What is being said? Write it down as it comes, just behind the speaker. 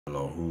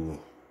know who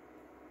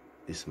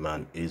this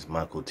man is.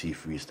 Michael T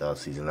Freestyle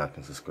Season. I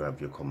can subscribe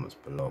to your comments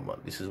below.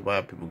 But this is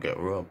why people get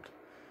robbed.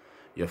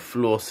 You're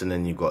flossing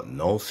and you got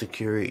no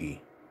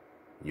security.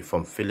 You're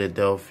from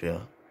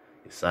Philadelphia.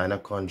 You sign a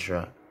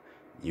contract.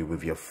 You're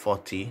with your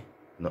 40,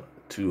 not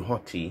too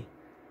hottie.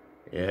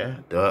 Yeah,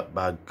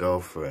 dirtbag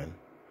girlfriend.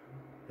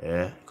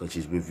 Yeah, because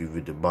she's with you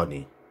with the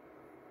money.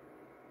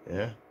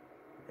 Yeah,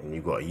 and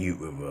you got a youth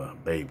with a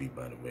baby,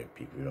 by the way.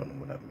 People don't know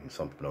what that means.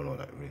 Some people don't know what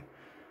that means.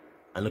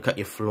 And look at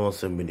you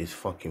flossing with this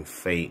fucking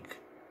fake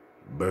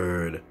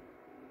bird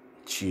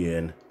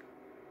chain.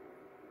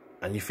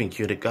 And you think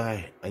you're the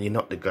guy, and you're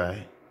not the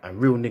guy. And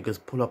real niggas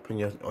pull up on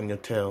your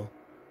tail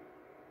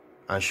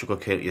and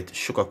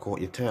sugarcoat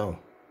your tail.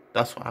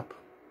 That's what happened.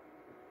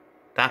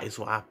 That is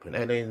what happened.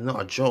 LA is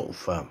not a joke,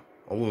 fam.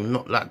 I would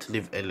not like to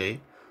live LA.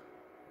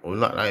 I would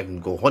not like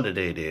even go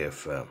holiday there,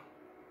 fam.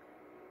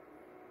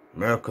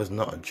 America's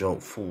not a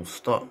joke, full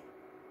stop.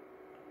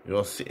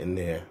 You're sitting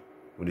there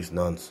with this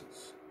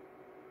nonsense.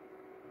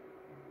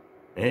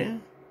 Yeah?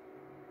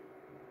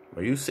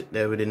 But you sit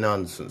there with the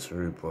nonsense,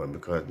 rude boy,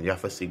 because you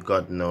have to see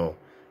God know.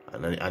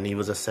 And he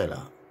was a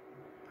sellout.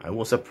 And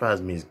what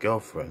surprised me, his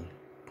girlfriend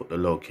put the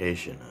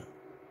location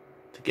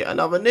to get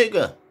another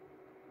nigga.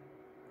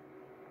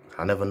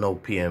 I never know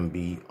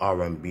PNB,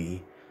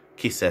 R&B,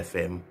 Kiss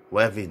FM,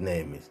 whatever his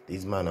name is.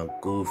 These men are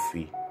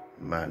goofy,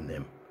 man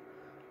them.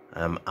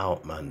 I'm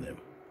out, man them.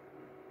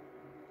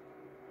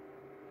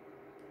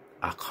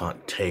 I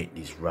can't take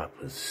these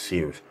rappers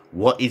serious.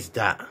 What is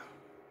that?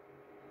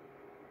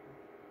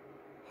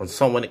 Can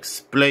someone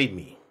explain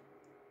me?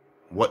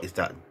 What is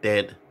that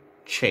dead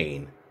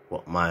chain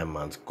what my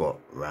man's got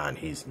round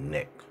his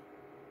neck?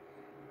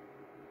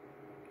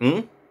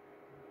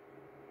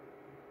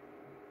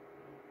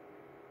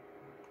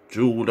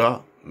 Jeweled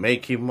up,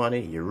 making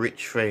money, you're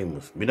rich,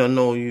 famous. We don't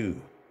know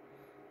you.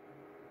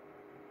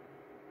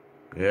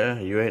 Yeah,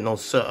 you ain't no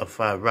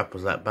certified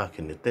rappers like back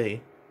in the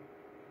day.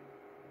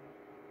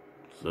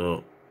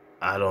 So,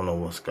 I don't know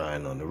what's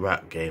going on. The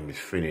rap game is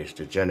finished.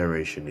 The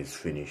generation is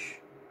finished.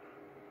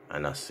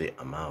 And that's it,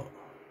 I'm out.